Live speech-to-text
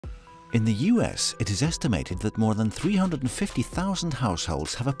In the US, it is estimated that more than 350,000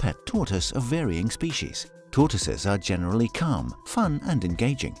 households have a pet tortoise of varying species. Tortoises are generally calm, fun and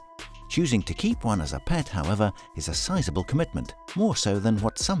engaging. Choosing to keep one as a pet, however, is a sizable commitment, more so than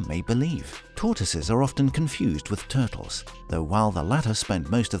what some may believe. Tortoises are often confused with turtles, though while the latter spend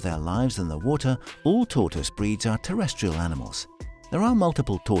most of their lives in the water, all tortoise breeds are terrestrial animals. There are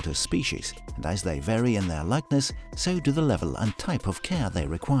multiple tortoise species, and as they vary in their likeness, so do the level and type of care they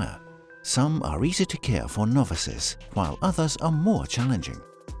require. Some are easy to care for novices, while others are more challenging.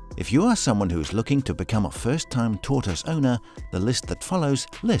 If you are someone who's looking to become a first-time tortoise owner, the list that follows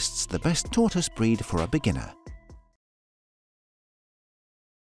lists the best tortoise breed for a beginner.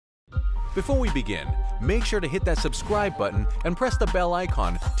 Before we begin, make sure to hit that subscribe button and press the bell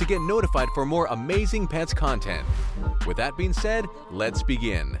icon to get notified for more amazing pets content. With that being said, let's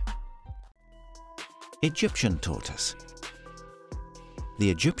begin. Egyptian tortoise. The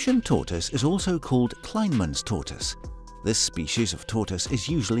Egyptian tortoise is also called Kleinman's tortoise. This species of tortoise is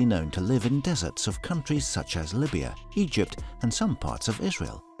usually known to live in deserts of countries such as Libya, Egypt, and some parts of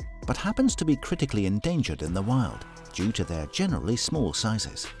Israel, but happens to be critically endangered in the wild due to their generally small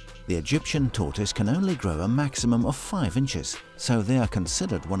sizes. The Egyptian tortoise can only grow a maximum of 5 inches, so they are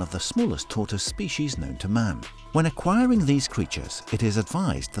considered one of the smallest tortoise species known to man. When acquiring these creatures, it is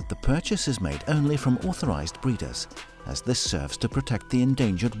advised that the purchase is made only from authorized breeders, as this serves to protect the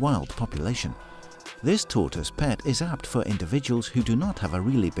endangered wild population. This tortoise pet is apt for individuals who do not have a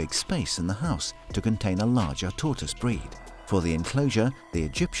really big space in the house to contain a larger tortoise breed. For the enclosure, the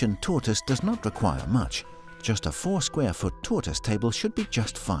Egyptian tortoise does not require much. Just a 4 square foot tortoise table should be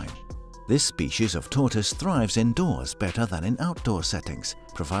just fine. This species of tortoise thrives indoors better than in outdoor settings,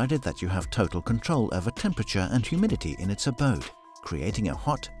 provided that you have total control over temperature and humidity in its abode, creating a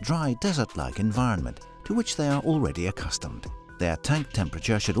hot, dry, desert-like environment to which they are already accustomed. Their tank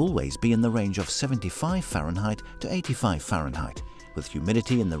temperature should always be in the range of 75 Fahrenheit to 85 Fahrenheit, with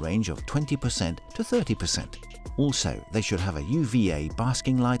humidity in the range of 20% to 30%. Also, they should have a UVA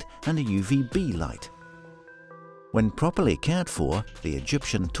basking light and a UVB light. When properly cared for, the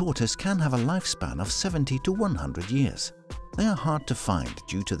Egyptian tortoise can have a lifespan of 70 to 100 years. They are hard to find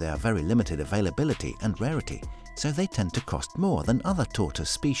due to their very limited availability and rarity, so they tend to cost more than other tortoise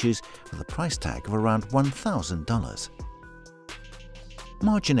species with a price tag of around $1,000.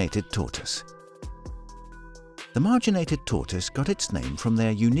 Marginated tortoise. The marginated tortoise got its name from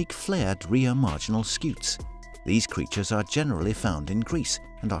their unique flared rear marginal scutes. These creatures are generally found in Greece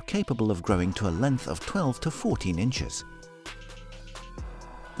and are capable of growing to a length of 12 to 14 inches.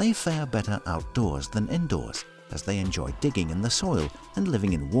 They fare better outdoors than indoors, as they enjoy digging in the soil and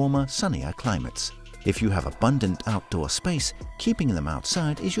living in warmer, sunnier climates. If you have abundant outdoor space, keeping them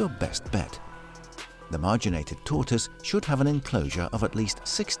outside is your best bet. The marginated tortoise should have an enclosure of at least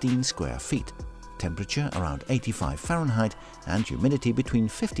 16 square feet, temperature around 85 Fahrenheit and humidity between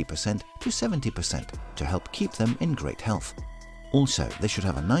 50% to 70% to help keep them in great health. Also, they should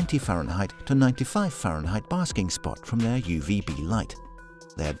have a 90 Fahrenheit to 95 Fahrenheit basking spot from their UVB light.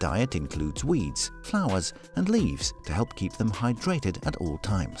 Their diet includes weeds, flowers, and leaves to help keep them hydrated at all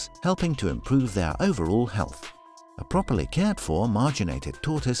times, helping to improve their overall health. A properly cared for marginated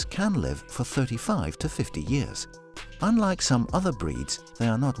tortoise can live for 35 to 50 years. Unlike some other breeds, they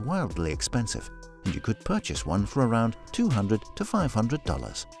are not wildly expensive, and you could purchase one for around $200 to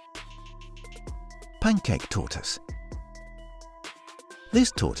 $500. Pancake tortoise. This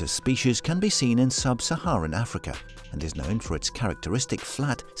tortoise species can be seen in sub-Saharan Africa and is known for its characteristic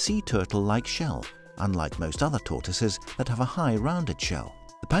flat sea turtle-like shell, unlike most other tortoises that have a high rounded shell.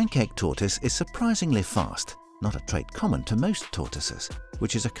 The pancake tortoise is surprisingly fast, not a trait common to most tortoises,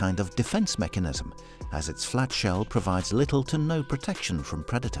 which is a kind of defense mechanism, as its flat shell provides little to no protection from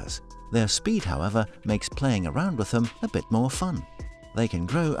predators. Their speed, however, makes playing around with them a bit more fun. They can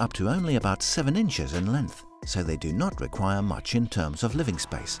grow up to only about 7 inches in length, so they do not require much in terms of living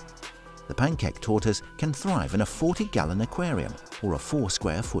space. The pancake tortoise can thrive in a 40-gallon aquarium or a 4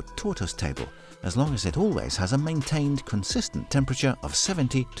 square foot tortoise table, as long as it always has a maintained consistent temperature of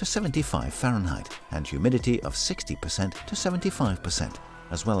 70 to 75 Fahrenheit and humidity of 60% to 75%,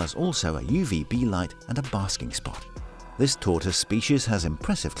 as well as also a UVB light and a basking spot. This tortoise species has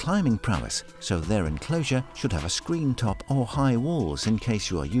impressive climbing prowess, so their enclosure should have a screen top or high walls in case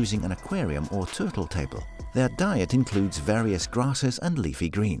you are using an aquarium or turtle table. Their diet includes various grasses and leafy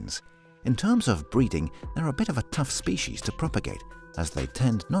greens. In terms of breeding, they're a bit of a tough species to propagate, as they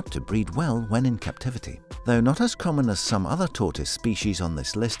tend not to breed well when in captivity. Though not as common as some other tortoise species on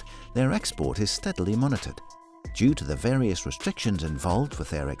this list, their export is steadily monitored. Due to the various restrictions involved with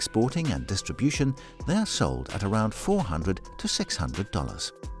their exporting and distribution, they are sold at around $400 to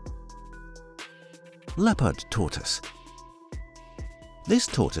 $600. Leopard tortoise. This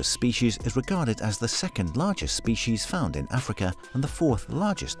tortoise species is regarded as the second largest species found in Africa and the fourth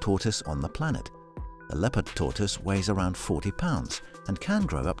largest tortoise on the planet. The leopard tortoise weighs around 40 pounds and can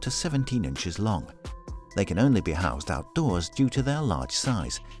grow up to 17 inches long. They can only be housed outdoors due to their large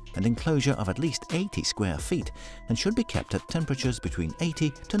size and enclosure of at least 80 square feet and should be kept at temperatures between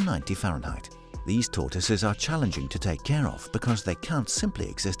 80 to 90 Fahrenheit. These tortoises are challenging to take care of because they can't simply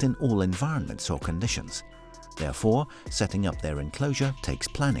exist in all environments or conditions. Therefore, setting up their enclosure takes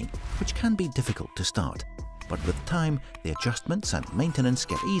planning, which can be difficult to start. But with time, the adjustments and maintenance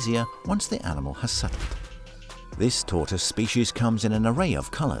get easier once the animal has settled. This tortoise species comes in an array of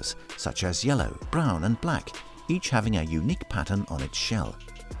colors, such as yellow, brown and black, each having a unique pattern on its shell.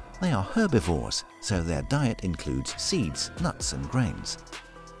 They are herbivores, so their diet includes seeds, nuts and grains.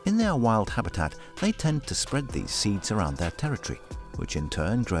 In their wild habitat, they tend to spread these seeds around their territory, which in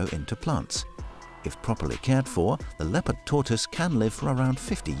turn grow into plants. If properly cared for, the leopard tortoise can live for around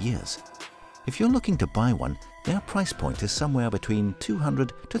 50 years. If you're looking to buy one, their price point is somewhere between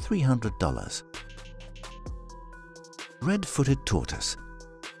 $200 to $300. Red-footed tortoise.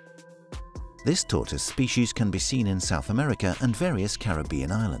 This tortoise species can be seen in South America and various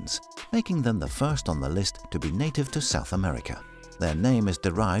Caribbean islands, making them the first on the list to be native to South America. Their name is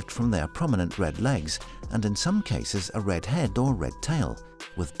derived from their prominent red legs and in some cases a red head or red tail,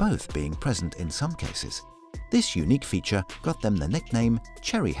 with both being present in some cases. This unique feature got them the nickname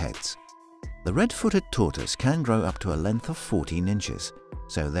cherry heads. The red-footed tortoise can grow up to a length of 14 inches,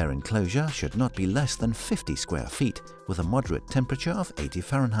 so their enclosure should not be less than 50 square feet with a moderate temperature of 80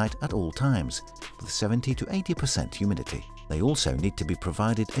 Fahrenheit at all times, with 70 to 80% humidity. They also need to be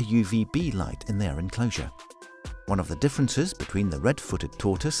provided a UVB light in their enclosure. One of the differences between the red-footed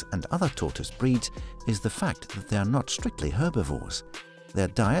tortoise and other tortoise breeds is the fact that they are not strictly herbivores. Their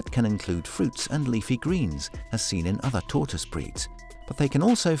diet can include fruits and leafy greens, as seen in other tortoise breeds, but they can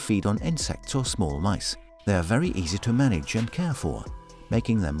also feed on insects or small mice. They are very easy to manage and care for,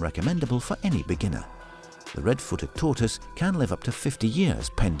 making them recommendable for any beginner. The red-footed tortoise can live up to 50 years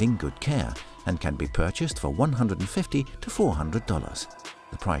pending good care and can be purchased for $150 to $400.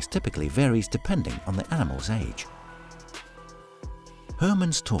 The price typically varies depending on the animal's age.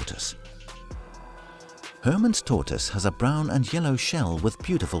 Hermann's tortoise. Hermann's tortoise has a brown and yellow shell with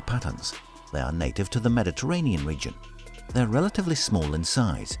beautiful patterns. They are native to the Mediterranean region. They're relatively small in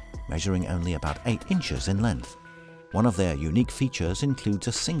size, measuring only about 8 inches in length. One of their unique features includes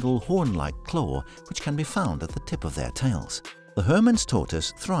a single horn-like claw which can be found at the tip of their tails. The Hermann's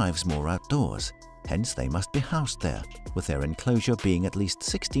tortoise thrives more outdoors, hence they must be housed there, with their enclosure being at least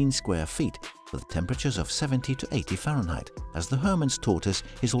 16 square feet with temperatures of 70 to 80 Fahrenheit, as the Hermann's tortoise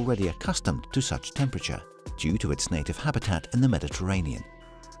is already accustomed to such temperature due to its native habitat in the Mediterranean.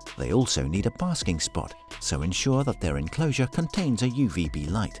 They also need a basking spot, so ensure that their enclosure contains a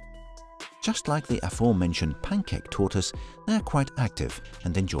UVB light. Just like the aforementioned pancake tortoise, they are quite active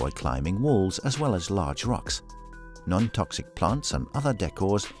and enjoy climbing walls as well as large rocks. Non-toxic plants and other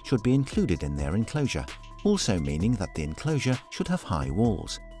decors should be included in their enclosure, also meaning that the enclosure should have high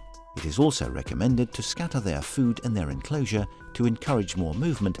walls. It is also recommended to scatter their food in their enclosure to encourage more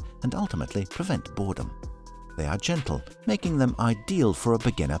movement and ultimately prevent boredom. They are gentle, making them ideal for a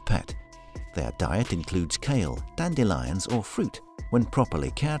beginner pet. Their diet includes kale, dandelions or fruit. When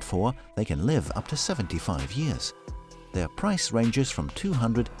properly cared for, they can live up to 75 years. Their price ranges from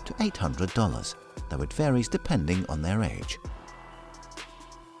 $200 to $800, though it varies depending on their age.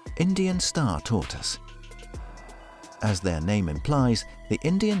 Indian star tortoise. As their name implies, the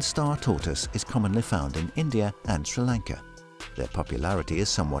Indian star tortoise is commonly found in India and Sri Lanka. Their popularity is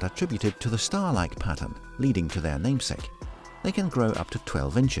somewhat attributed to the star-like pattern, leading to their namesake. They can grow up to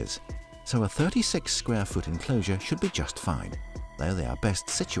 12 inches, so a 36 square foot enclosure should be just fine, though they are best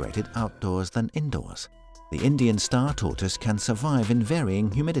situated outdoors than indoors. The Indian star tortoise can survive in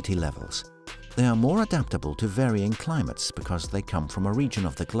varying humidity levels. They are more adaptable to varying climates because they come from a region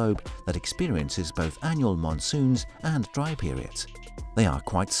of the globe that experiences both annual monsoons and dry periods. They are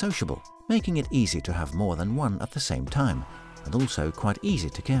quite sociable, making it easy to have more than one at the same time, and also quite easy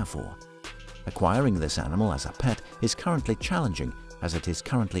to care for. Acquiring this animal as a pet is currently challenging, as it is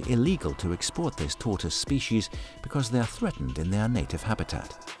currently illegal to export this tortoise species because they are threatened in their native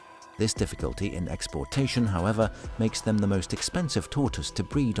habitat. This difficulty in exportation, however, makes them the most expensive tortoise to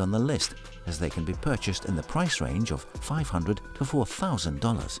breed on the list, as they can be purchased in the price range of $500 to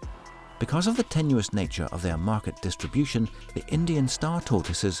 $4,000. Because of the tenuous nature of their market distribution, the Indian star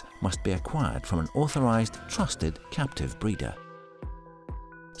tortoises must be acquired from an authorized, trusted, captive breeder.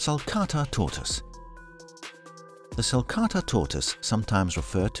 Sulcata tortoise. The sulcata tortoise, sometimes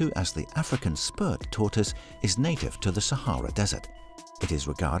referred to as the African spurred tortoise, is native to the Sahara Desert. It is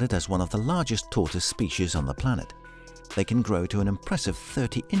regarded as one of the largest tortoise species on the planet. They can grow to an impressive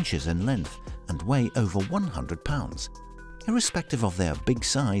 30 inches in length and weigh over 100 pounds. Irrespective of their big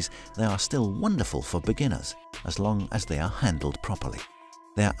size, they are still wonderful for beginners, as long as they are handled properly.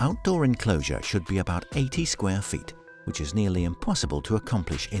 Their outdoor enclosure should be about 80 square feet, which is nearly impossible to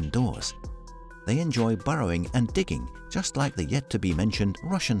accomplish indoors. They enjoy burrowing and digging, just like the yet-to-be-mentioned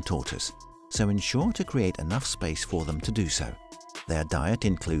Russian tortoise, so ensure to create enough space for them to do so. Their diet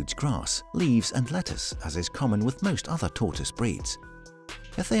includes grass, leaves and lettuce, as is common with most other tortoise breeds.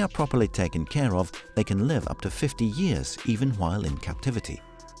 If they are properly taken care of, they can live up to 50 years even while in captivity.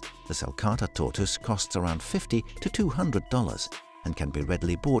 The sulcata tortoise costs around $50 to $200 and can be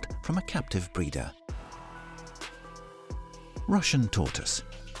readily bought from a captive breeder. Russian tortoise.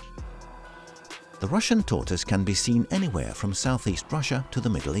 The Russian tortoise can be seen anywhere from southeast Russia to the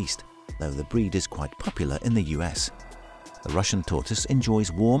Middle East, though the breed is quite popular in the US. The Russian tortoise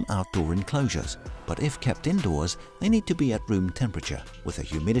enjoys warm outdoor enclosures, but if kept indoors, they need to be at room temperature with a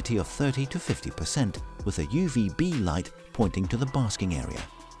humidity of 30 to 50% with a UVB light pointing to the basking area.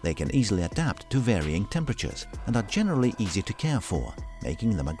 They can easily adapt to varying temperatures and are generally easy to care for,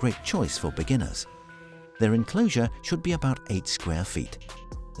 making them a great choice for beginners. Their enclosure should be about 8 square feet.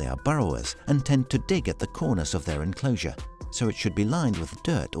 They are burrowers and tend to dig at the corners of their enclosure, so it should be lined with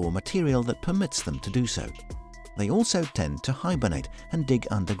dirt or material that permits them to do so. They also tend to hibernate and dig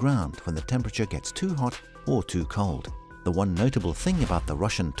underground when the temperature gets too hot or too cold. The one notable thing about the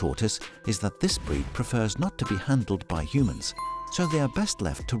Russian tortoise is that this breed prefers not to be handled by humans, so they are best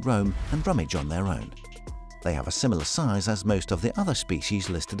left to roam and rummage on their own. They have a similar size as most of the other species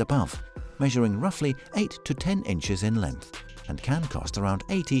listed above, measuring roughly 8 to 10 inches in length, and can cost around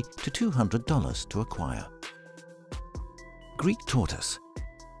 $80 to $200 to acquire. Greek tortoise.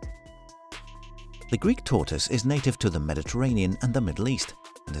 The Greek tortoise is native to the Mediterranean and the Middle East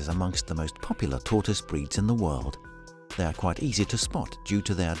and is amongst the most popular tortoise breeds in the world. They are quite easy to spot due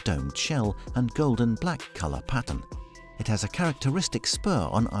to their domed shell and golden black color pattern. It has a characteristic spur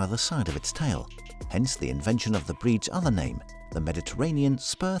on either side of its tail, hence the invention of the breed's other name, the Mediterranean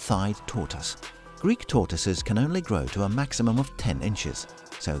spur-thighed tortoise. Greek tortoises can only grow to a maximum of 10 inches,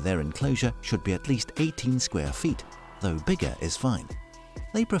 so their enclosure should be at least 18 square feet, though bigger is fine.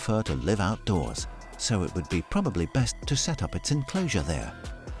 They prefer to live outdoors, so it would be probably best to set up its enclosure there.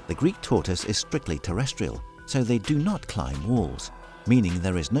 The Greek tortoise is strictly terrestrial, so they do not climb walls, meaning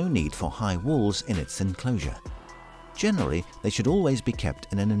there is no need for high walls in its enclosure. Generally, they should always be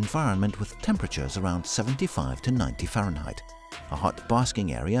kept in an environment with temperatures around 75 to 90 Fahrenheit, a hot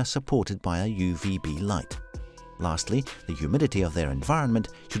basking area supported by a UVB light. Lastly, the humidity of their environment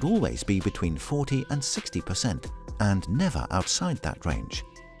should always be between 40 and 60%, and never outside that range.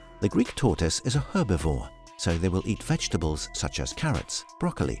 The Greek tortoise is a herbivore, so they will eat vegetables such as carrots,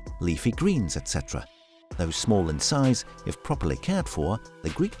 broccoli, leafy greens, etc. Though small in size, if properly cared for,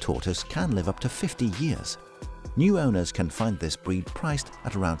 the Greek tortoise can live up to 50 years. New owners can find this breed priced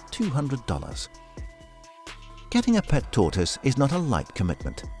at around $200. Getting a pet tortoise is not a light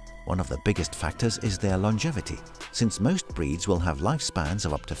commitment. One of the biggest factors is their longevity, since most breeds will have lifespans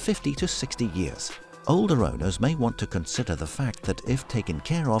of up to 50 to 60 years. Older owners may want to consider the fact that if taken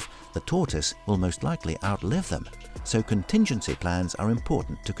care of, the tortoise will most likely outlive them, so contingency plans are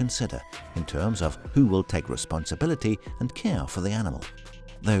important to consider in terms of who will take responsibility and care for the animal.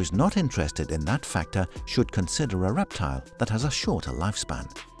 Those not interested in that factor should consider a reptile that has a shorter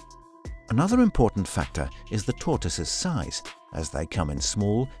lifespan. Another important factor is the tortoise's size, as they come in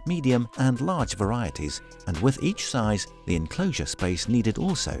small, medium and large varieties, and with each size, the enclosure space needed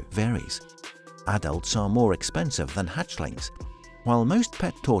also varies. Adults are more expensive than hatchlings. While most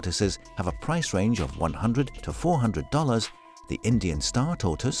pet tortoises have a price range of $100 to $400, the Indian star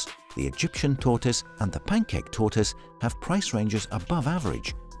tortoise, the Egyptian tortoise and the pancake tortoise have price ranges above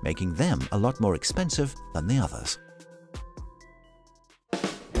average, making them a lot more expensive than the others.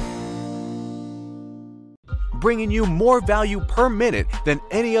 Bringing you more value per minute than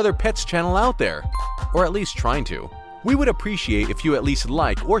any other pets channel out there, or at least trying to. We would appreciate if you at least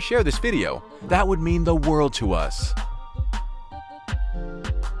like or share this video. That would mean the world to us.